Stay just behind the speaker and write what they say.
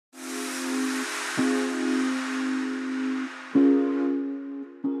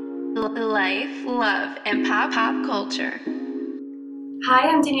Life, love, and pop culture. Hi,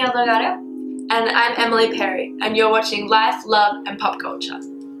 I'm Danielle Delgado. And I'm Emily Perry, and you're watching Life, Love, and Pop Culture.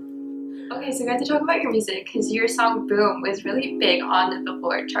 Okay, so we got to talk about your music, because your song Boom was really big on the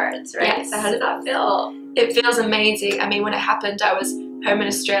Billboard charts, right? Yes. So how does that feel? It feels amazing. I mean, when it happened, I was home in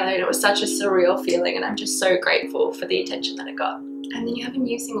Australia, and it was such a surreal feeling, and I'm just so grateful for the attention that it got. And then you have a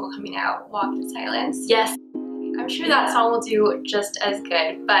new single coming out, Walk in Silence. Yes. I'm sure that song will do just as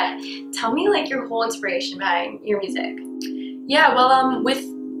good, but tell me like your whole inspiration behind your music. Yeah, well, with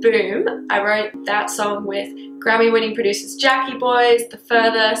Boom, I wrote that song with Grammy-winning producers Jackie Boys, The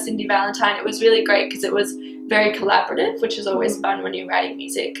Further, Cindy Valentine. It was really great because it was very collaborative, which is always fun when you're writing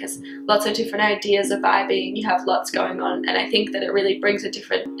music because lots of different ideas are vibing, you have lots going on, and I think that it really brings a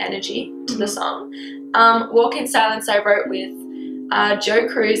different energy to the song. Walk in Silence I wrote with Joe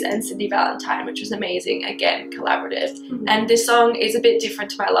Cruz and Cindy Valentine, which was amazing, again, collaborative. And this song is a bit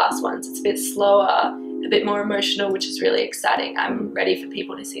different to my last ones. It's a bit slower, a bit more emotional, which is really exciting. I'm ready for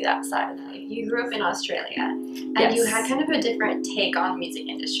people to see that side of me. You grew up in Australia, and Yes. you had kind of a different take on the music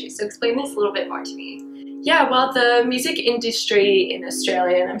industry, so explain this a little bit more to me. Yeah, well, the music industry in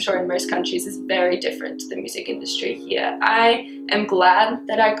Australia, and I'm sure in most countries, is very different to the music industry here. I am glad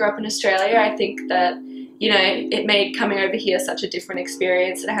that I grew up in Australia. I think that, you know, it made coming over here such a different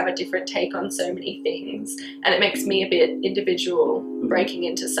experience, and I have a different take on so many things, and it makes me a bit individual breaking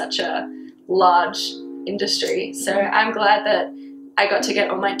into such a large industry. So I'm glad that I got to get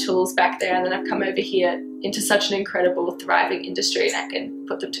all my tools back there, and then I've come over here into such an incredible, thriving industry, and I can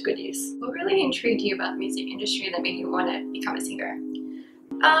put them to good use. What really intrigued you about the music industry that made you want to become a singer?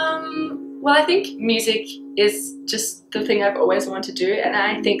 Well, I think music is just the thing I've always wanted to do, and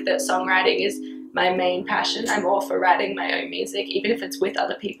I think that songwriting is my main passion. I'm all for writing my own music, even if it's with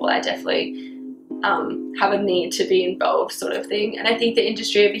other people. I definitely have a need to be involved, sort of thing. And I think the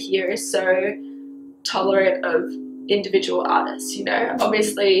industry over here is so tolerant of individual artists, you know.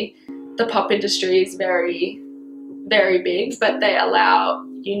 Obviously the pop industry is very, very big, but they allow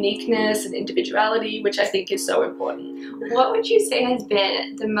uniqueness and individuality, which I think is so important. What would you say has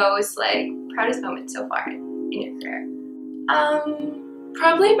been the most proudest moment so far in your career?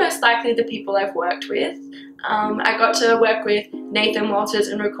 Probably most likely the people I've worked with. I got to work with Nathan Walters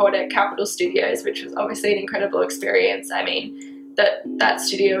and record at Capitol Studios, which was obviously an incredible experience. I mean, that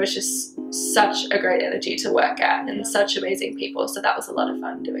studio was just such a great energy to work at, and such amazing people, so that was a lot of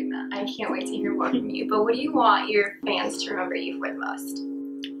fun doing that. I can't wait to hear more from you, but what do you want your fans to remember you for the most?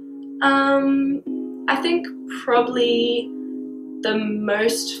 I think probably the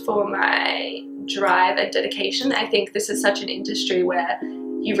most for my drive and dedication. I think this is such an industry where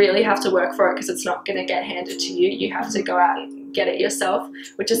you really have to work for it because it's not going to get handed to you. You have to go out and get it yourself,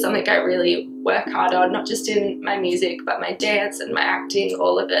 which is something I really work hard on, not just in my music, but my dance and my acting,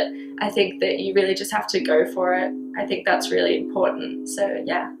 all of it. I think that you really just have to go for it. I think that's really important. So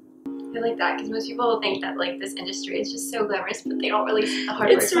yeah. I like that, because most people think that this industry is just so glamorous, but they don't really see the hard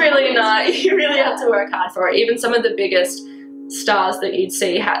work. It's really not. You really have to work hard for it. Even some of the biggest stars that you'd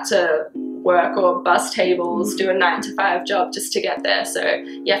see had to work or bus tables, do a 9-to-5 job just to get there. So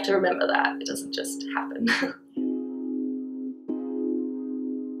you have to remember that. It doesn't just happen.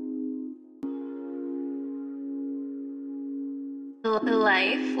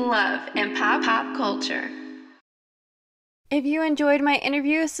 Life, love, and pop culture. If you enjoyed my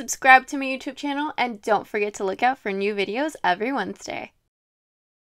interview, subscribe to my YouTube channel and don't forget to look out for new videos every Wednesday.